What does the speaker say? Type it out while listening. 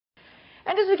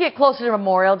And as we get closer to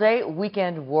Memorial Day,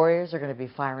 weekend warriors are going to be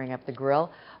firing up the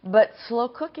grill, but slow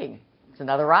cooking is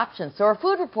another option. So our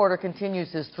food reporter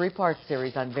continues his three-part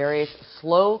series on various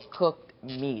slow-cooked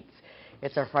meats.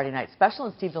 It's our Friday night special,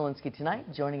 and Steve Dolinsky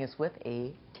tonight joining us with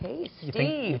a taste.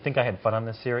 You think I had fun on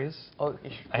this series? Oh,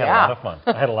 I had a lot of fun.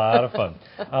 I had a lot of fun.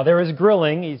 There is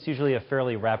grilling. It's usually a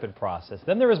fairly rapid process.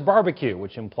 Then there is barbecue,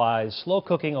 which implies slow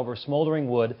cooking over smoldering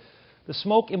wood, the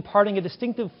smoke imparting a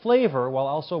distinctive flavor while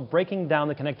also breaking down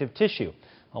the connective tissue.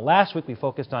 Well, last week we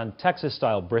focused on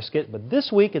Texas-style brisket, but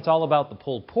this week it's all about the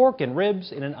pulled pork and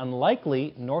ribs in an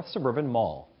unlikely North Suburban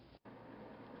mall.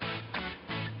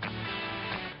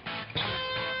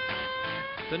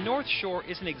 The North Shore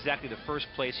isn't exactly the first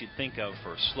place you'd think of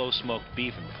for slow-smoked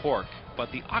beef and pork,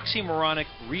 but the oxymoronic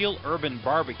real urban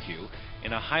barbecue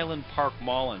in a Highland Park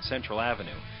mall on Central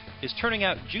Avenue is turning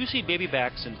out juicy baby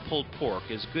backs and pulled pork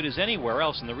as good as anywhere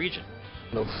else in the region.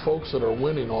 The folks that are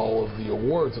winning all of the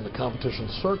awards in the competition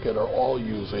circuit are all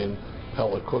using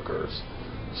pellet cookers.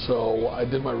 So I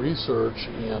did my research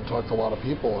and talked to a lot of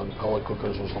people, and pellet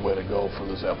cookers was the way to go for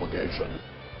this application.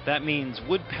 That means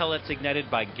wood pellets ignited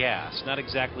by gas, not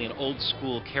exactly an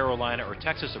old-school Carolina or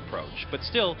Texas approach, but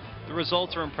still, the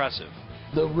results are impressive.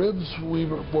 The ribs,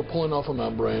 we're pulling off a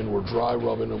membrane, we're dry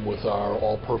rubbing them with our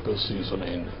all-purpose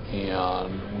seasoning,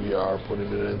 and we are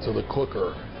putting it into the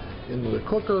cooker. Into the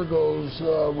cooker goes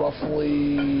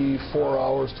roughly 4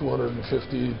 hours,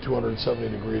 250, 270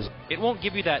 degrees. It won't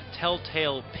give you that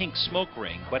telltale pink smoke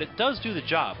ring, but it does do the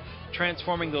job,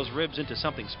 transforming those ribs into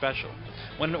something special.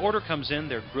 When an order comes in,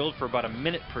 they're grilled for about a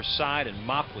minute per side and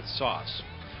mopped with sauce.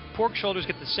 Pork shoulders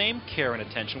get the same care and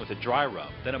attention with a dry rub,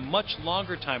 then a much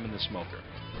longer time in the smoker.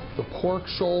 The pork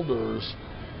shoulders,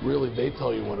 really, they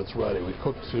tell you when it's ready. We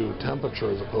cook to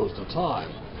temperature as opposed to time,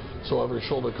 so every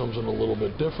shoulder comes in a little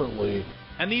bit differently.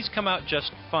 And these come out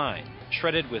just fine.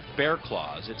 Shredded with bear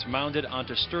claws, it's mounded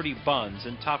onto sturdy buns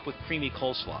and topped with creamy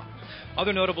coleslaw.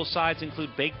 Other notable sides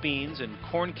include baked beans and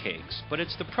corn cakes, but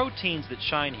it's the proteins that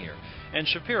shine here. And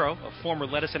Shapiro, a former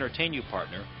Lettuce Entertain You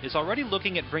partner, is already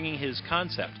looking at bringing his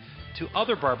concept to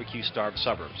other barbecue-starved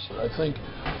suburbs. I think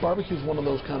barbecue is one of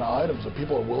those kind of items that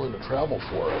people are willing to travel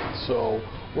for it. So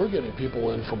we're getting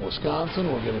people in from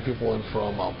Wisconsin, we're getting people in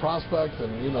from Prospect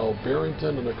and,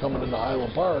 Barrington, and they're coming into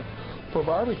Highland Park for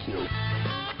barbecue.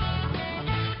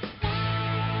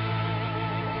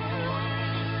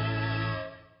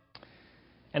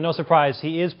 And no surprise,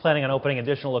 he is planning on opening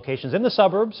additional locations in the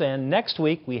suburbs, and next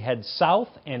week we head south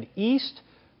and east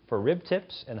for rib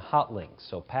tips and hot links,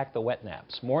 so pack the wet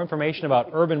naps. More information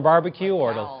about urban barbecue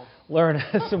or to learn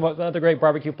some other great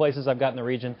barbecue places I've got in the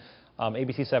region,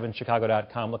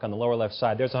 abc7chicago.com. Look on the lower left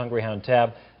side, there's a Hungry Hound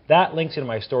tab. That links you to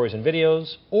my stories and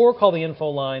videos, or call the info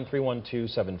line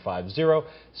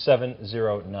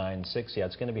 312-750-7096. Yeah,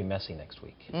 it's going to be messy next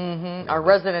week. Our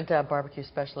resident barbecue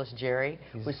specialist, Jerry,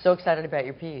 was so excited about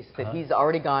your piece that he's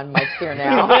already gone. Mike's here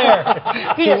now. He's there.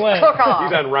 He just took off.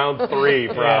 He's on round 3,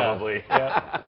 probably. Yeah.